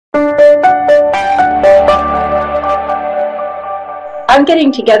I'm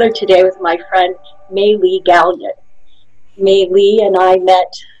getting together today with my friend May Lee Gallion. May Lee and I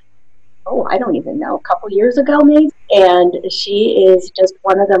met, I don't even know, a couple years ago maybe. And she is just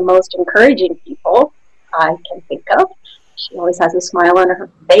one of the most encouraging people I can think of. She always has a smile on her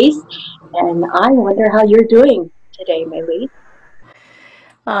face. And I wonder how you're doing today, May Lee.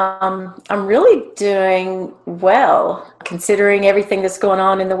 I'm really doing well, considering everything that's going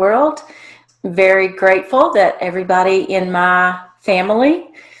on in the world. Very grateful that everybody in my family,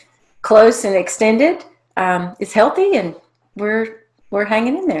 close and extended, is healthy, and we're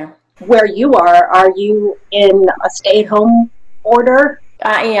hanging in there. Where you are you in a stay-at-home order?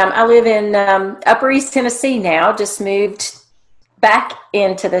 I am. I live in Upper East Tennessee now. Just moved back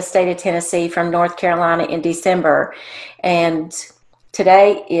into the state of Tennessee from North Carolina in December, and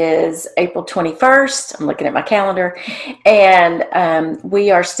today is April 21st. I'm looking at my calendar, and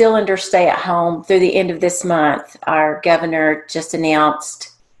we are still under stay-at-home through the end of this month. Our governor just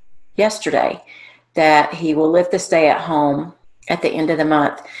announced yesterday that he will lift the stay-at-home at the end of the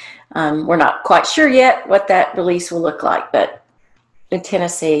month. We're not quite sure yet what that release will look like, but in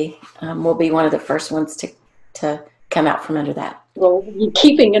Tennessee, we'll be one of the first ones to come out from under that. Well,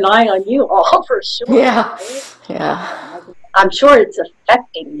 keeping an eye on you all for sure. Yeah, right? yeah. I'm sure it's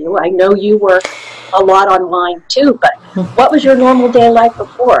affecting you. I know you work a lot online too, but what was your normal day like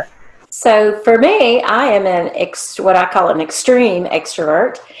before? So for me, I am what I call an extreme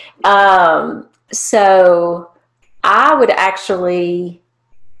extrovert. So I would actually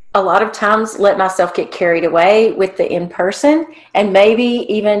a lot of times let myself get carried away with the in-person, and maybe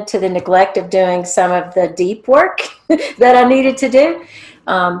even to the neglect of doing some of the deep work that I needed to do.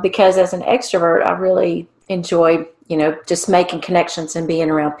 Because as an extrovert, I really enjoy, just making connections and being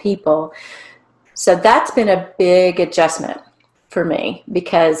around people. So that's been a big adjustment for me,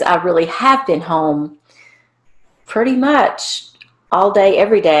 because I really have been home pretty much all day,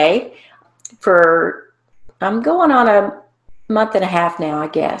 every day I'm going on a month and a half now, I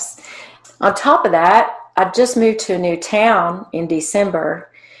guess. On top of that, I just moved to a new town in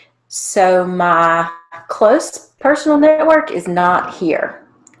December, so my close personal network is not here.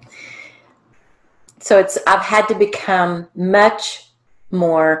 So I've had to become much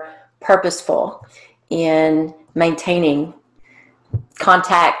more purposeful in maintaining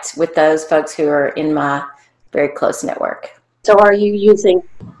contact with those folks who are in my very close network. So are you using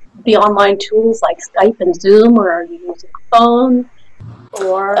the online tools like Skype and Zoom, or are you using a phone?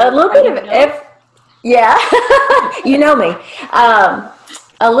 Or a little bit of yeah, you know me.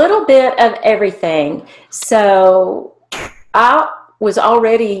 A little bit of everything. So I was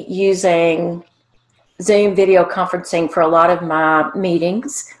already using Zoom video conferencing for a lot of my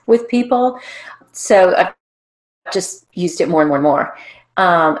meetings with people. So I just used it more and more and more.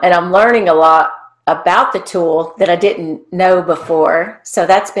 And I'm learning a lot about the tool that I didn't know before. So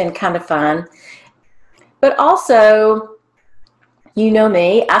that's been kind of fun. But also, you know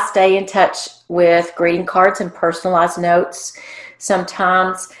me, I stay in touch with greeting cards and personalized notes.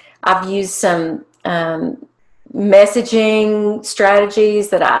 Sometimes I've used some messaging strategies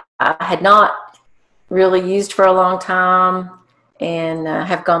that I had not really used for a long time, and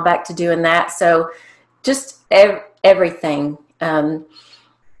have gone back to doing that. So just everything.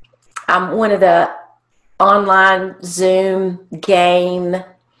 I'm one of the online Zoom game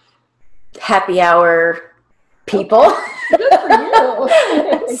happy hour people. Good for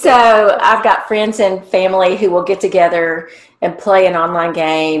you. So I've got friends and family who will get together and play an online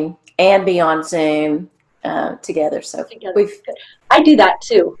game and be on Zoom together. So I do that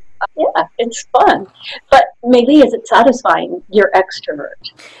too. Yeah, it's fun. But maybe is it satisfying? You're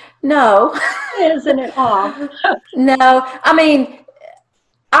extrovert. No. Isn't it? Aw. No, I mean,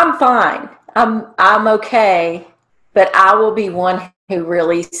 I'm fine. I'm okay, but I will be one who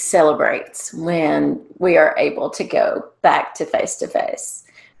really celebrates when we are able to go back to face.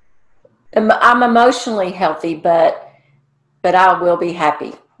 I'm emotionally healthy, but I will be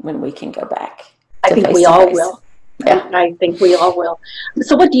happy when we can go back. I think we all will. Yeah. I think we all will.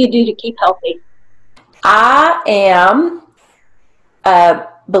 So what do you do to keep healthy? I am a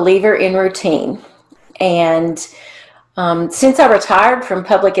believer in routine. And since I retired from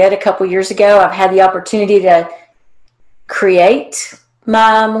public ed a couple years ago, I've had the opportunity to create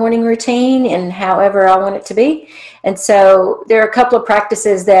my morning routine and however I want it to be. And so there are a couple of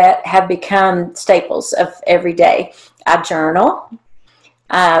practices that have become staples of every day. I journal,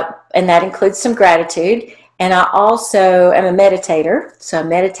 and that includes some gratitude. And I also am a meditator. So I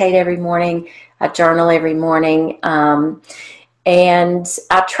meditate every morning. I journal every morning. And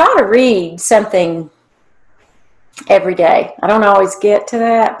I try to read something every day. I don't always get to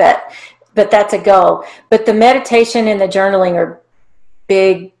that, but that's a goal. But the meditation and the journaling are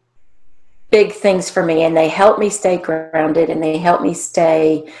big, big things for me, and they help me stay grounded and they help me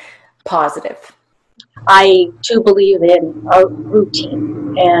stay positive. I too believe in a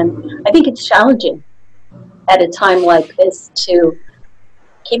routine, and I think it's challenging at a time like this to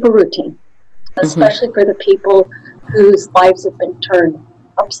keep a routine, especially for the people whose lives have been turned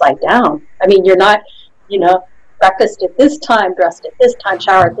upside down. I mean, you're not, breakfast at this time, dressed at this time,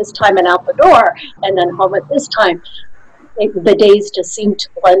 shower at this time, and out the door, and then home at this time. The days just seem to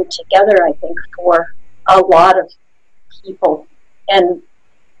blend together, I think, for a lot of people. And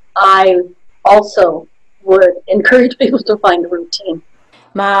I also would encourage people to find a routine.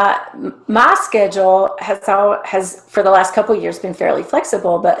 My schedule has for the last couple of years been fairly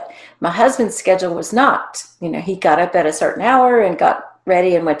flexible, but my husband's schedule was not. He got up at a certain hour and got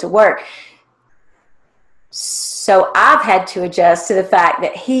ready and went to work. So I've had to adjust to the fact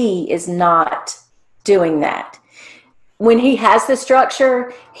that he is not doing that. When he has the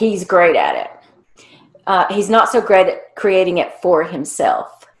structure, he's great at it. He's not so great at creating it for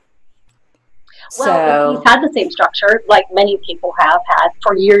himself. Well, if he's had the same structure, like many people have had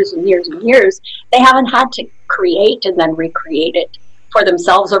for years and years and years, they haven't had to create and then recreate it for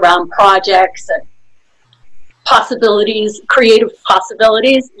themselves around projects and possibilities, creative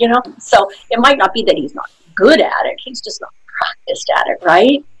possibilities, So it might not be that he's not good at it. He's just not practiced at it,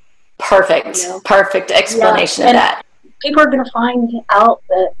 right? Perfect explanation of that. People are going to find out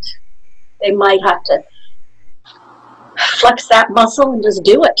that they might have to flex that muscle and just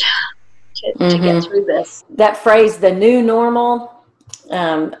do it. To get through this. That phrase, the new normal,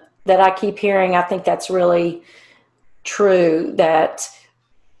 that I keep hearing, I think that's really true. That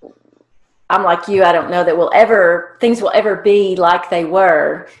I'm like you, I don't know that things will ever be like they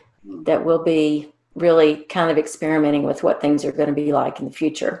were, that we'll be really kind of experimenting with what things are going to be like in the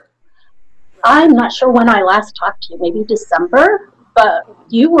future. I'm not sure when I last talked to you, maybe December, but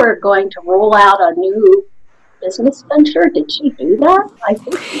you were going to roll out a new business venture. Did you do that? I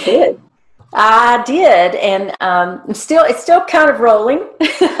think you did. I did, and it's still kind of rolling,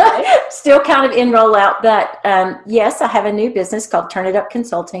 still kind of in rollout. But yes, I have a new business called Turn It Up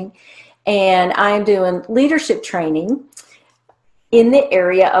Consulting, and I am doing leadership training in the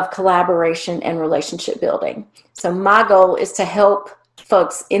area of collaboration and relationship building. So my goal is to help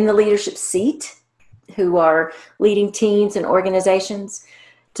folks in the leadership seat who are leading teams and organizations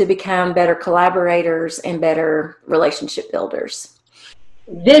to become better collaborators and better relationship builders.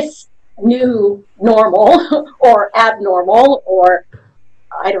 This new normal or abnormal or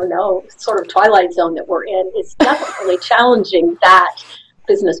I don't know, sort of twilight zone that we're in is definitely challenging that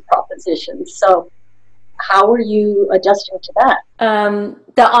business proposition. So how are you adjusting to that?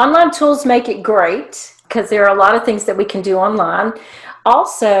 The online tools make it great because there are a lot of things that we can do online.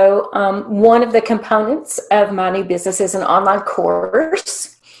 Also, one of the components of my new business is an online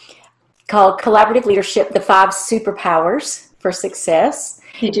course called Collaborative Leadership, the 5 Superpowers for Success.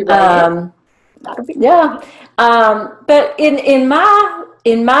 Did you write it? Yeah. But in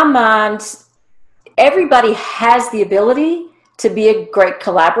my mind, everybody has the ability to be a great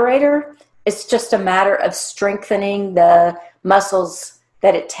collaborator. It's just a matter of strengthening the muscles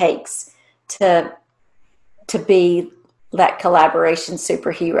that it takes to be that collaboration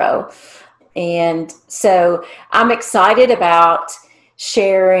superhero. And so I'm excited about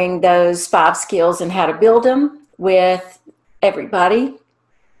sharing those 5 skills and how to build them with everybody.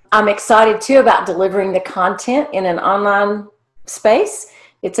 I'm excited too about delivering the content in an online space.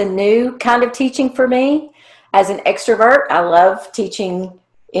 It's a new kind of teaching for me. As an extrovert, I love teaching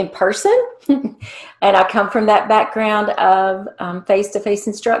in person, and I come from that background of face-to-face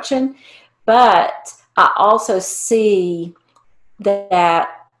instruction, but I also see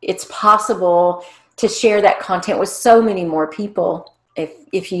that it's possible to share that content with so many more people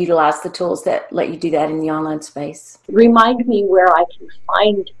if you utilize the tools that let you do that in the online space. Remind me where I can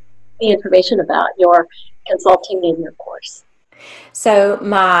find the information about your consulting in your course. So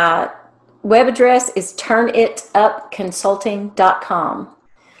my web address is turnitupconsulting.com.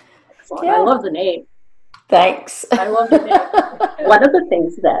 Excellent. Yeah. I love the name. Thanks. I love the name. One of the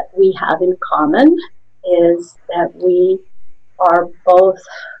things that we have in common is that we are both,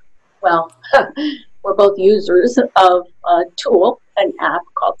 we're both users of a tool, an app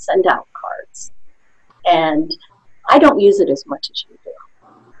called Send Out Cards. And I don't use it as much as you do.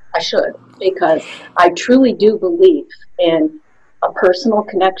 I should, because I truly do believe in a personal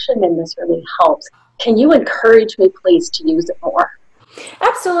connection, and this really helps. Can you encourage me, please, to use it more?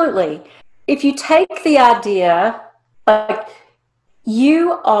 Absolutely. If you take the idea, like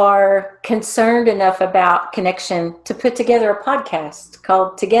you are concerned enough about connection to put together a podcast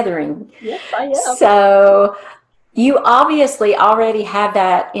called Togethering. Yes, I am. So you obviously already have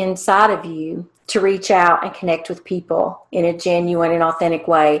that inside of you to reach out and connect with people in a genuine and authentic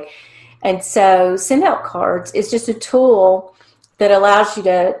way. And so send out cards is just a tool that allows you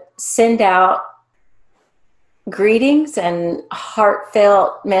to send out greetings and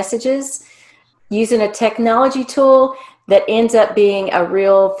heartfelt messages using a technology tool that ends up being a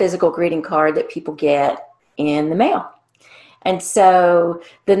real physical greeting card that people get in the mail. And so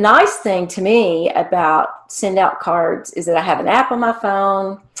the nice thing to me about send out cards is that I have an app on my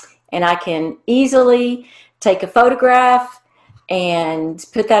phone and I can easily take a photograph and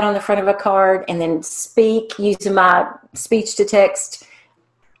put that on the front of a card and then speak using my speech to text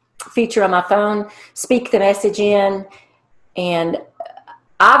feature on my phone, speak the message in, and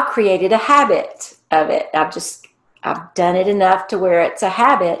I've created a habit of it. I've done it enough to where it's a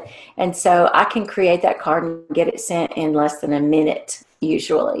habit, and so I can create that card and get it sent in less than a minute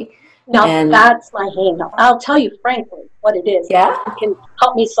usually. Now, that's my hang up. I'll tell you frankly what it is. Yeah? It can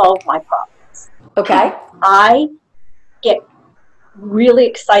help me solve my problems. Okay. I get really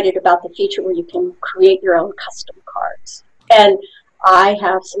excited about the feature where you can create your own custom cards. And I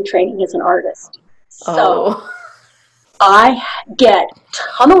have some training as an artist. So I get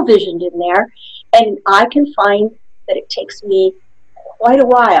tunnel visioned in there, and I can find that it takes me quite a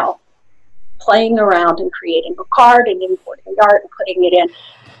while playing around and creating a card and importing the art and putting it in.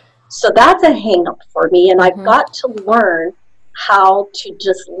 So that's a hang up for me, and I've got to learn how to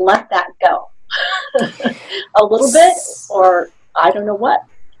just let that go a little bit, or I don't know what.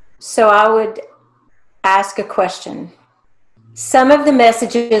 So I would ask a question. Some of the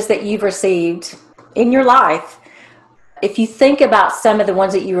messages that you've received in your life, if you think about some of the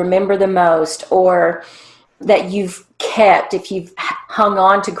ones that you remember the most or that you've kept, if you've hung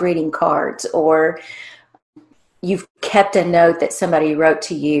on to greeting cards or you've kept a note that somebody wrote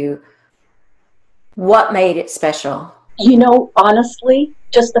to you, what made it special? You know, honestly,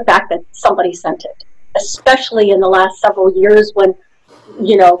 just the fact that somebody sent it, especially in the last several years when,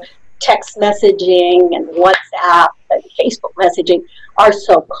 you know, text messaging and WhatsApp and Facebook messaging are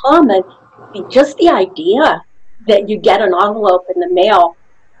so common. Just the idea that you get an envelope in the mail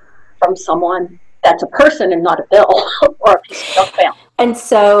from someone that's a person and not a bill or a piece of junk mail. And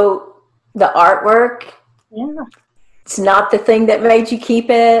so the artwork, it's not the thing that made you keep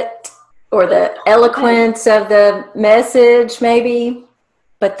it or the eloquence of the message maybe,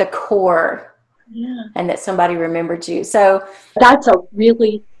 but the core and that somebody remembered you. So that's a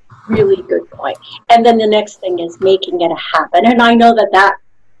really, really good point. And then the next thing is making it a habit. And I know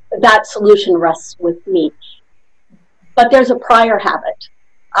that solution rests with me. But there's a prior habit.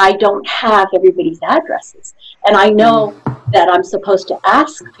 I don't have everybody's addresses. And I know that I'm supposed to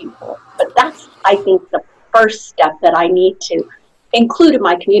ask people. But that's, I think, the first step that I need to include in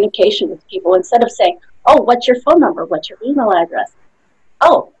my communication with people. Instead of saying, oh, what's your phone number? What's your email address?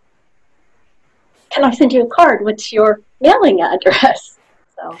 Oh, can I send you a card? What's your mailing address?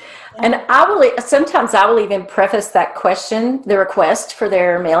 So, and sometimes I will even preface that question, the request for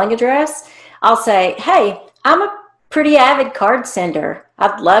their mailing address. I'll say, hey, I'm a pretty avid card sender.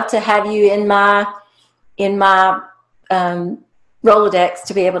 I'd love to have you in my Rolodex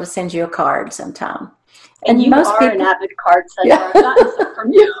to be able to send you a card sometime. And you are an avid card sender. I've gotten some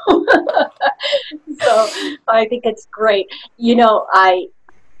from you. So I think it's great. You know, I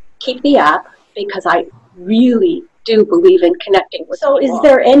keep the app because I really do believe in connecting with people. So is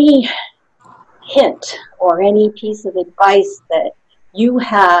there any hint or any piece of advice that you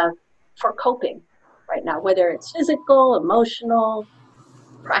have for coping right now, whether it's physical, emotional,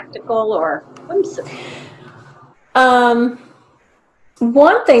 practical, or whimsical? One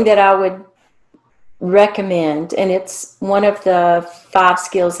thing that I would recommend, and it's one of the 5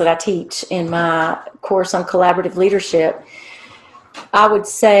 skills that I teach in my course on collaborative leadership, I would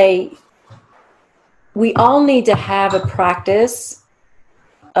say we all need to have a practice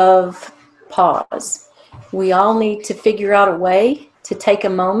of pause. We all need to figure out a way to take a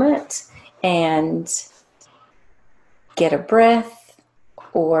moment and get a breath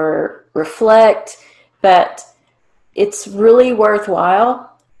or reflect, but it's really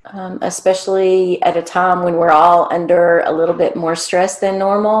worthwhile, especially at a time when we're all under a little bit more stress than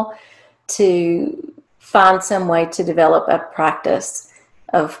normal, to find some way to develop a practice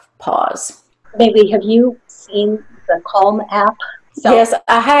of pause. Maybe have you seen the Calm app? Yes,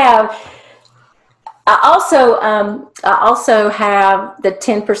 I have. I also have the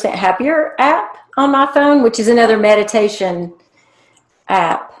 10% Happier app on my phone, which is another meditation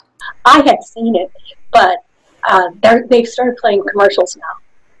app. I had seen it, but they've started playing commercials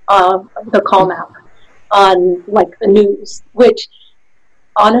now, the Calm app, on like the news, which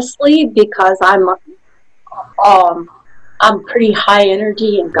honestly, because I'm I'm pretty high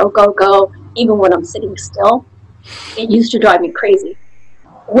energy and go, go, go, even when I'm sitting still. It used to drive me crazy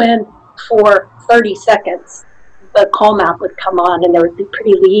when for 30 seconds the calm app would come on and there would be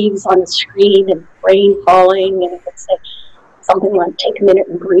pretty leaves on the screen and rain falling and it would say something like take a minute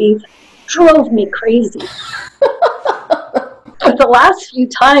and breathe. Drove me crazy. But the last few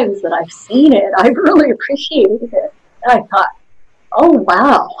times that I've seen it, I've really appreciated it. And I thought, oh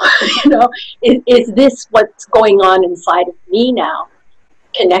wow, is this what's going on inside of me now?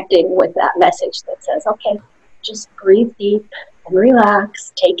 Connecting with that message that says, okay, just breathe deep and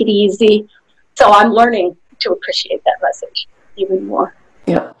relax, take it easy. So I'm learning to appreciate that message even more.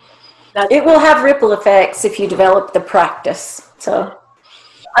 Yeah. It will have ripple effects if you develop the practice. So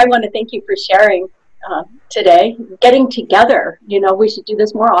I want to thank you for sharing today. Getting together, we should do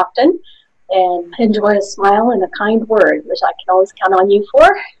this more often and enjoy a smile and a kind word, which I can always count on you for.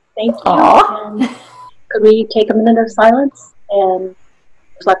 Thank you. And could we take a minute of silence and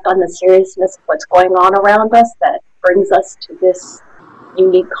reflect on the seriousness of what's going on around us that brings us to this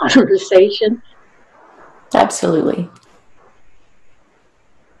unique conversation? Absolutely.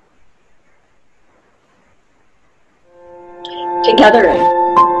 Together,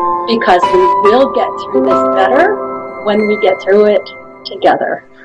 because we will get through this better when we get through it together.